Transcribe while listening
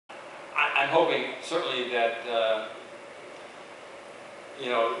I'm hoping certainly that you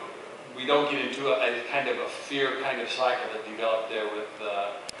know, we don't get into a kind of a fear kind of cycle that developed there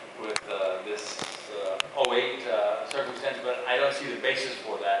with this 08 circumstance, but I don't see the basis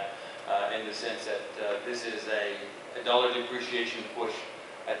for that in the sense that this is a dollar depreciation push,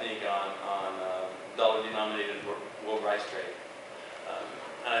 I think, on dollar-denominated world rice trade.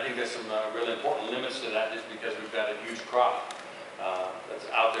 And I think there's some really important limits to that just because we've got a huge crop that's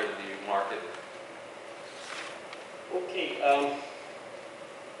out there to be marketed. Okay.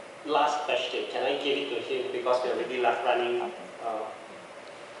 Last question. Can I give it to him because we're already running?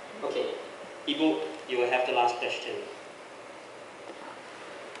 Okay. Ibu, you will have the last question.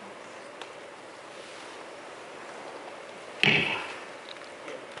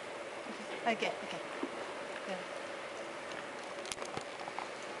 Okay.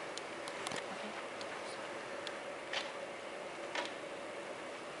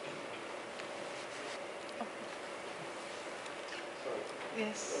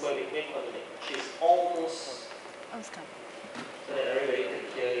 Yes. Wait for the name. She's almost come. so that everybody can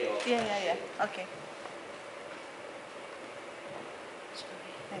hear your. Yeah. Okay.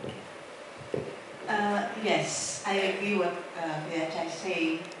 Thank you. Yes, I agree with what I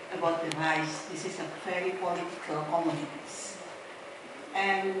say about the rice. This is a very political commodity.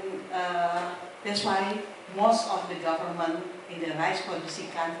 And that's why most of the government in the rice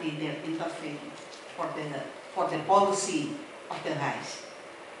producing country, they intervene for the policy of the rice.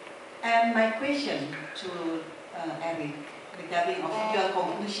 And my question to Eric regarding of your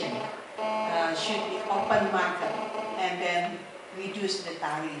conclusion, should be open market and then reduce the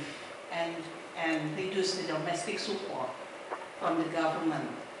tariff and reduce the domestic support from the government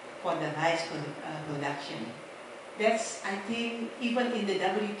for the rice production. That's, I think, even in the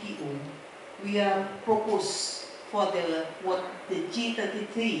WTO, we are proposed for what the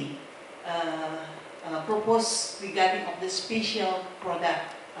G33 proposed regarding of the special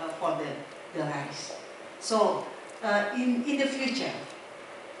product for the rice. So in the future,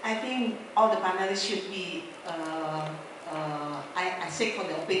 I think all the panelists should be, I seek for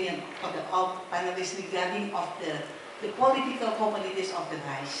the opinion of all panelists regarding of the political commodities of the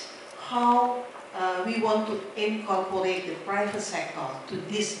rice. How we want to incorporate the private sector to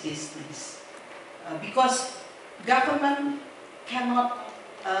this business. Because government cannot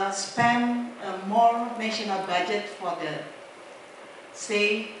spend more national budget for the,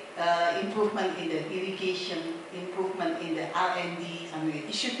 say, improvement in the irrigation, improvement in the R&D.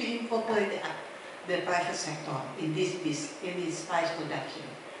 It should be incorporated the private sector in this rice production.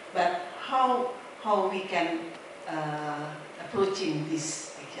 But how we can approaching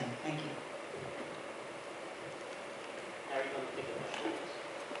this action? Thank you.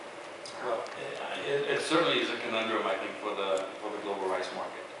 Well, it certainly is a conundrum, I think, for the global rice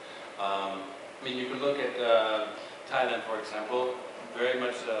market. I mean, you can look at Thailand, for example, very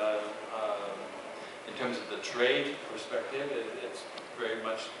much in terms of the trade perspective, it's very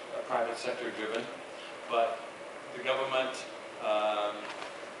much private sector driven. But the government,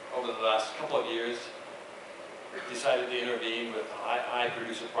 over the last couple of years, decided to intervene with high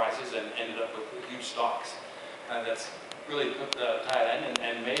producer prices and ended up with huge stocks. And that's really put Thailand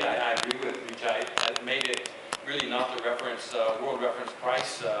and made, I agree with Vijay, made it really not the reference, world reference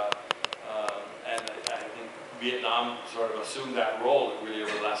price, and I think Vietnam sort of assumed that role really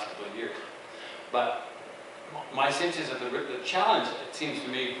over the last couple of years. But my sense is that the challenge, it seems to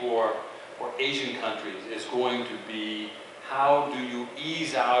me, for Asian countries is going to be how do you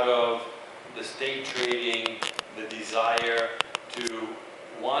ease out of the state trading, the desire to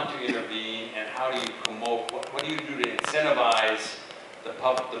want to intervene, and how do you promote, what do you do to incentivize the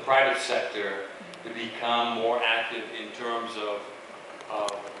private sector to become more active in terms of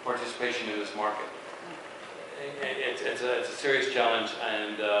participation in this market? It's a serious challenge,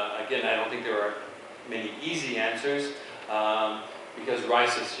 and again, I don't think there are many easy answers because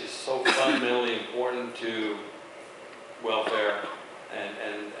rice is so fundamentally important to welfare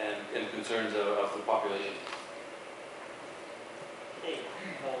and concerns of the population.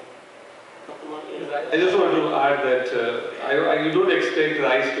 I just want to add that you don't expect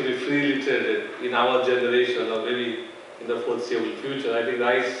rice to be freely traded in our generation or maybe in the foreseeable future. I think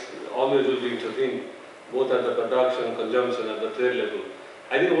rice always will be intervened, both at the production, consumption, and the trade level.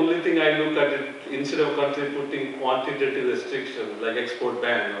 I think the only thing I look at it, instead of country putting quantitative restrictions like export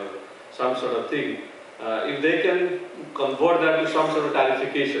ban or some sort of thing, if they can convert that to some sort of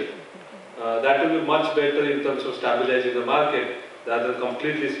tariffication, that will be much better in terms of stabilizing the market rather than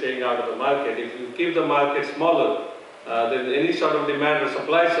completely staying out of the market. If you keep the market smaller, then any sort of demand or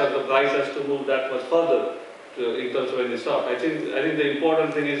supply side, the price has to move that much further. in terms of any stock. I think the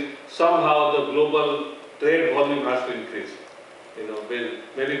important thing is somehow the global trade volume has to increase. You know,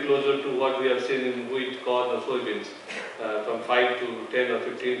 maybe closer to what we have seen in wheat, corn, or soybeans, from 5 to 10 or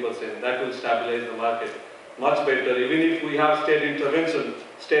 15%. That will stabilize the market much better. Even if we have state intervention,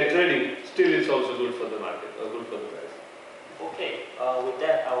 state trading, still it's also good for the market, or good for the price. Okay, with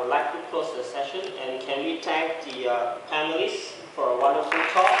that, I would like to close the session, and can we thank the panelists for a wonderful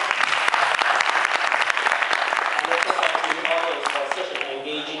talk? And also thank the audience for such an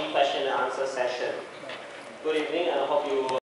engaging question and answer session. Good evening, and I hope you